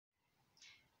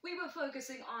We were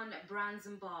focusing on brand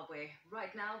Zimbabwe.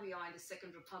 Right now, we are in the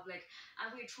Second Republic,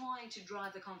 and we're trying to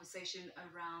drive the conversation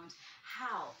around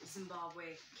how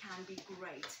Zimbabwe can be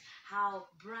great, how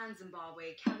brand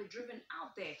Zimbabwe can be driven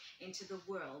out there into the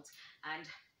world. And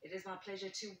it is my pleasure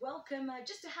to welcome,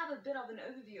 just to have a bit of an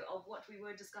overview of what we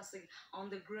were discussing on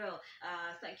the grill.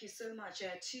 Thank you so much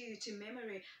to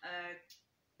Memory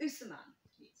Usman.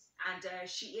 And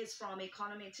she is from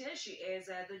Economiter. She is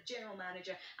the general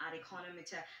manager at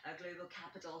Economiter Global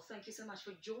Capital. Thank you so much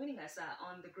for joining us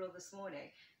on the grill this morning.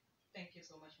 Thank you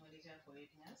so much, Malika, for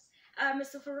having us.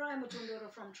 Mr. Farai Mutondoro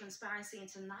from Transparency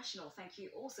International, thank you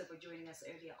also for joining us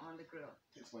earlier on the grill.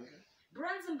 Thanks, Monica.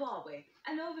 Brand Zimbabwe,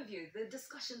 an overview, the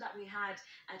discussion that we had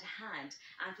at hand.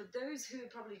 And for those who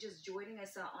are probably just joining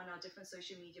us on our different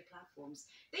social media platforms,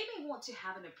 they may want to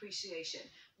have an appreciation.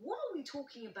 What are we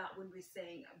talking about when we're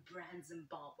saying brand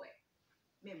Zimbabwe?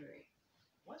 Memory.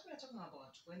 What we are talking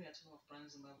about when we are talking about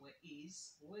brand Zimbabwe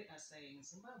is we are saying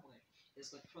Zimbabwe has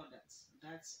got products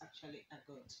that's actually a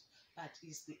good, but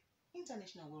is the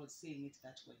international world saying it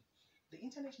that way? The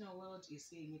international world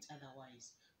is saying it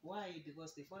otherwise. Why?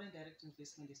 Because the foreign direct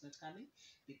investment is not coming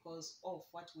because of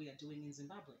what we are doing in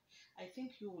Zimbabwe. I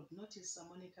think you would notice,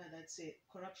 Monica, that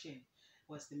corruption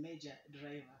was the major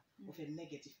driver of a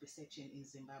negative perception in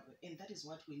Zimbabwe. And that is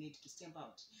what we need to stamp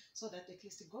out so that at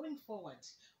least going forward,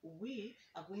 we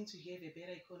are going to have a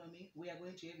better economy. We are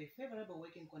going to have a favorable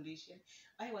working condition.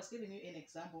 I was giving you an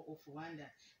example of Rwanda.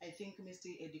 I think Mr.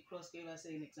 Eddie Cross gave us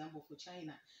an example for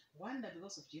China. Rwanda,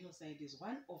 because of genocide, is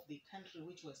one of the countries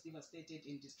which was devastated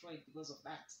and destroyed because of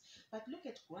that. But look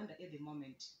at Rwanda at the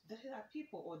moment. There are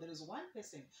people, or there is one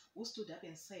person who stood up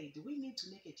and said, we need to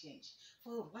make a change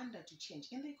for Rwanda to change.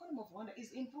 And the economy of Rwanda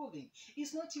is improving.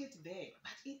 It's not yet there,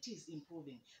 but it is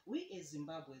improving. We as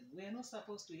Zimbabweans, we are not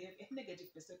supposed to have a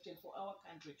negative perception for our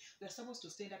country. We are supposed to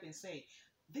stand up and say,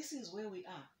 this is where we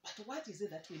are, but what is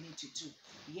it that we need to do?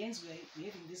 Hence, we're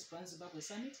having this Brand Zimbabwe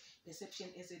Summit, perception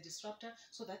as a disruptor,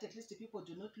 so that at least the people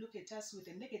do not look at us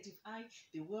with a negative eye.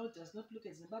 The world does not look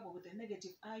at Zimbabwe with a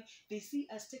negative eye. They see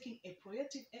us taking a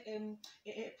proactive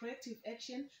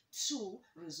action to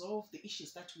resolve the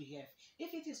issues that we have.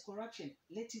 If it is corruption,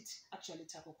 let it actually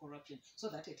tackle corruption, so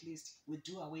that at least we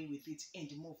do away with it and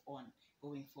move on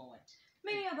going forward.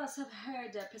 Many of us have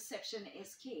heard perception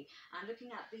is key, and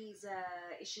looking at these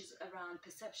issues around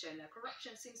perception,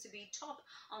 corruption seems to be top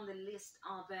on the list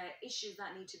of issues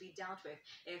that need to be dealt with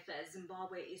if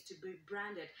Zimbabwe is to be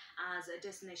branded as a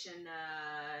destination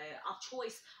of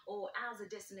choice or as a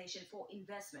destination for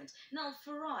investment. Now,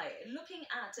 Farai, looking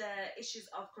at issues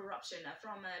of corruption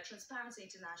from Transparency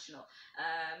International,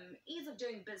 ease of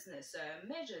doing business,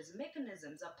 measures,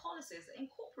 mechanisms, policies,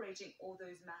 incorporating all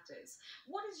those matters,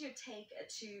 what is your take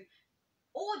to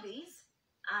all these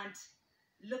and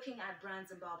looking at brand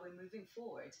Zimbabwe moving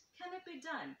forward? Can it be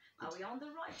done? Are we on the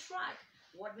right track?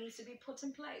 What needs to be put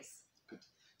in place? Good.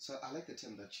 So I like the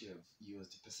term that you have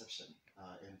used, perception,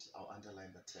 and I'll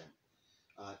underline that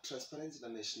term. Transparency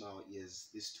International is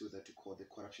this tool that we call the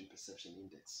Corruption Perception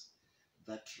Index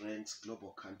that ranks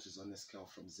global countries on a scale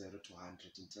from 0 to 100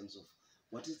 in terms of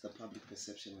what is the public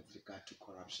perception with regard to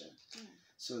corruption.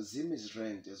 So Zim is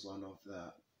ranked as one of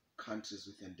the countries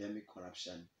with endemic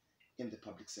corruption in the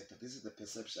public sector. This is the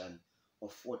perception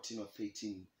of 14 or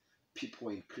 13 people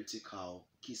in critical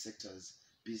key sectors,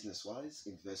 business-wise,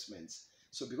 investments.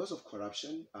 So because of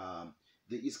corruption,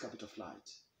 there is capital flight.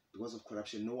 Because of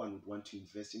corruption, no one would want to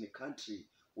invest in a country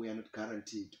where you're not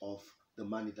guaranteed of the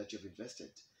money that you've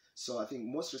invested. So I think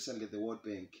most recently the World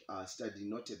Bank study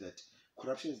noted that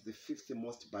corruption is the 5th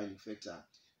most binding factor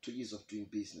to ease of doing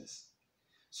business.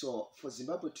 So for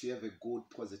Zimbabwe to have a good,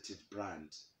 positive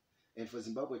brand, and for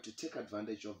Zimbabwe to take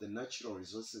advantage of the natural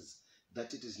resources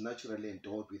that it is naturally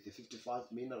endowed with, the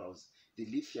 55 minerals, the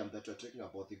lithium that we're talking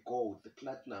about, the gold, the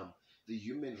platinum, the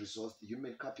human resource, the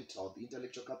human capital, the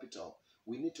intellectual capital,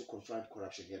 we need to confront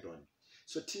corruption head on.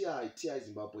 So TI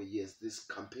Zimbabwe has this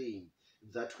campaign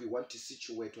that we want to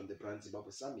situate on the Brand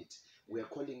Zimbabwe Summit. We are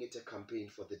calling it a campaign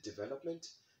for the development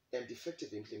and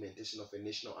effective implementation of a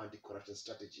national anti-corruption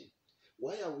strategy.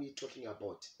 Why are we talking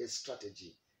about a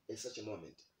strategy at such a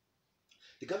moment?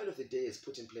 The government of the day has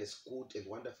put in place good and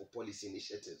wonderful policy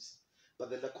initiatives, but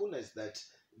the lacuna is that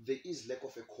there is lack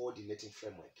of a coordinating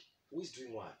framework. Who is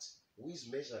doing what? Who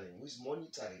is measuring? Who is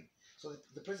monitoring? So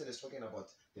the president is talking about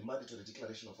the mandatory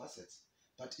declaration of assets,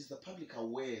 but is the public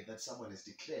aware that someone has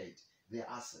declared their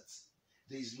assets?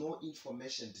 There is no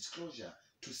information disclosure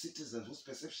to citizens whose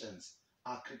perceptions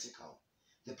are critical.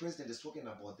 The president is talking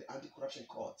about the anti-corruption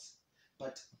courts,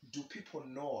 but do people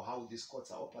know how these courts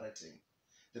are operating?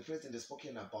 The president has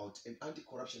spoken about an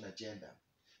anti-corruption agenda,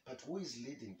 but who is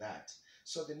leading that?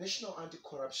 So the National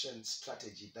Anti-Corruption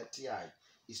Strategy that TI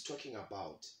is talking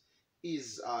about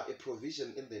is a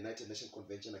provision in the United Nations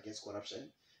Convention Against Corruption,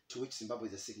 to which Zimbabwe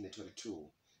is a signatory to.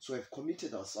 So we've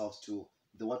committed ourselves to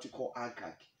the what we call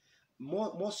ANCAC.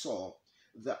 More so,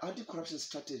 the anti-corruption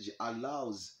strategy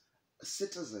allows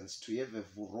citizens to have a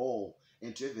role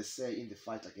and to have a say in the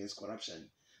fight against corruption.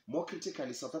 More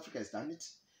critically, South Africa has done it.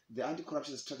 The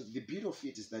anti-corruption strategy, the beauty of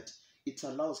it is that it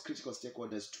allows critical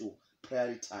stakeholders to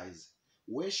prioritize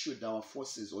where should our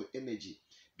forces or energy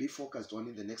be focused on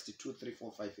in the next 2, 3,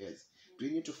 4, 5 years. Do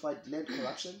we need to fight land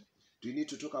corruption? Do we need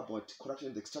to talk about corruption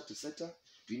in the extractive sector?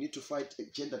 Do we need to fight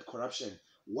gendered corruption?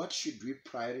 What should we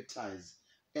prioritize?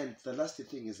 And the last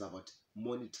thing is about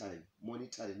monitoring.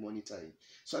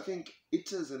 So I think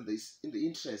it is in the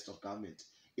interest of government.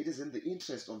 It is in the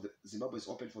interest of the Zimbabwe's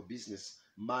Open for Business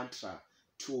mantra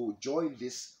to join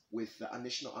this with the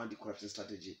National Anti-Corruption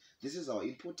Strategy. This is our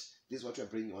input. This is what we're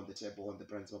bringing on the table on the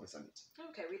Brand Zimbabwe Summit.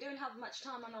 Okay, we don't have much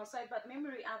time on our side, but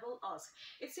Memory, I will ask.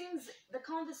 It seems the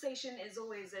conversation is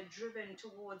always driven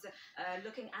towards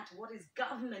looking at what is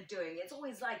government doing. It's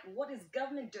always like, what is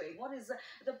government doing? What is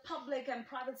the public and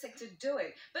private sector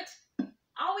doing? But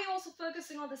are we also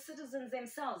focusing on the citizens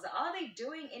themselves? Are they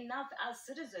doing enough as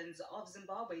citizens of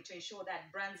Zimbabwe to ensure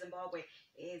that Brand Zimbabwe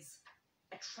is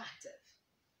attractive?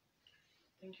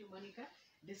 Thank you, Monica.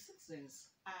 The citizens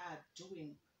are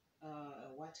doing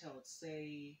what I would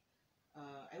say,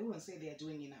 I wouldn't say they are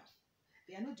doing enough.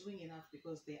 They are not doing enough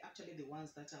because they're actually the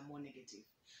ones that are more negative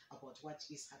about what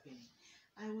is happening.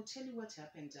 I will tell you what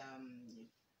happened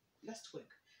last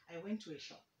week. I went to a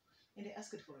shop and they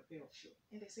asked for a pair of shoes.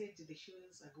 And they said the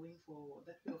shoes are going for,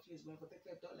 that pair of shoes going for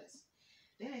 $35.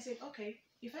 Then I said, okay,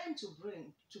 if I am to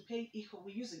pay eco,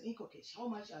 we're using eco cash, how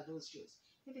much are those shoes?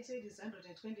 And they said it's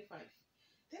 125.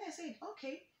 Then I said,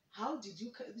 okay, how did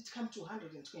it come to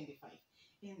 125?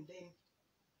 And then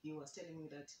he was telling me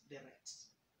that the rats.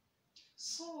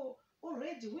 So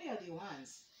already we are the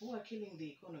ones who are killing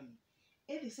the economy.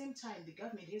 At the same time, the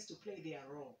government has to play their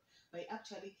role by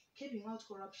actually keeping out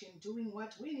corruption, doing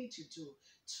what we need to do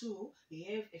to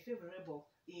have a favorable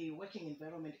working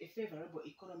environment, a favorable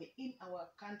economy in our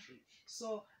country.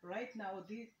 So right now,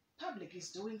 the public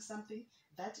is doing something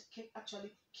that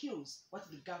actually kills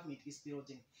what the government is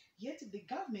building. Yet the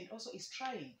government also is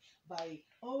trying by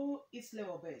all its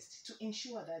level best to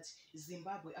ensure that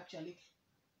Zimbabwe actually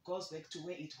goes back to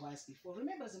where it was before.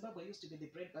 Remember, Zimbabwe used to be the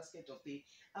breadbasket of the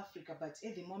Africa, but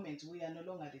at the moment we are no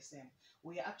longer the same.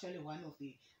 We are actually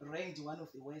ranked one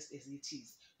of the worst as it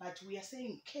is. But we are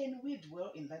saying, can we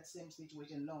dwell in that same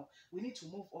situation? No, we need to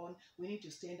move on. We need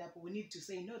to stand up. We need to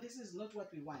say, no, this is not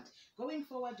what we want. Going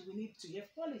forward, we need to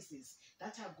have policies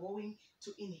that are going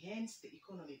to enhance the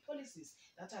economy, policies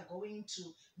that are going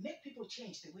to make people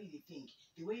change the way they think,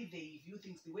 the way they view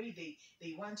things, the way they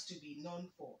want to be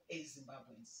known for as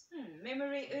Zimbabweans.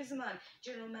 Memory Usman,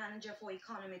 General Manager for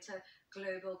Economy to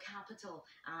Global Capital,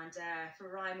 and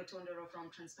Farai Mutondoro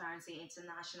from Transparency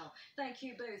International. Thank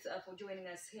you both for joining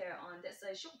us here on this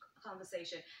short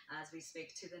conversation as we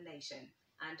speak to the nation.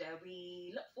 And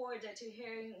we look forward to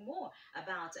hearing more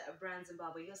about Brand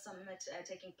Zimbabwe, your summit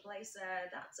taking place.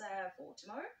 That's for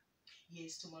tomorrow?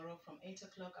 Yes, tomorrow from 8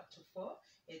 o'clock up to 4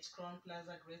 at Crown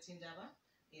Plaza, Great Indaba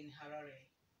in Harare.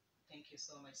 Thank you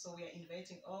so much. So we are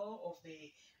inviting all of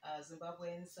the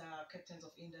Zimbabweans, captains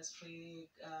of industry,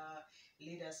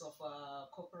 leaders of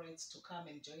corporates to come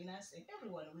and join us, and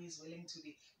everyone who is willing to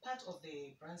be part of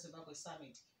the Brand Zimbabwe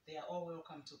Summit. They are all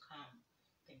welcome to come.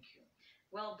 Thank you.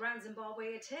 Well, Brand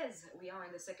Zimbabwe it is. We are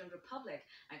in the Second Republic,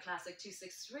 and Classic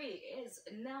 263 is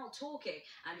now talking,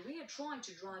 and we are trying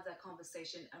to drive that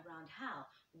conversation around how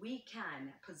we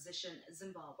can position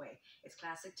Zimbabwe. It's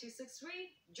Classic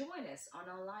 263. Join us on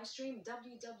our live stream,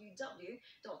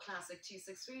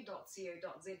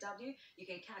 www.classic263.co.zw. You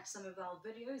can catch some of our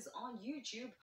videos on YouTube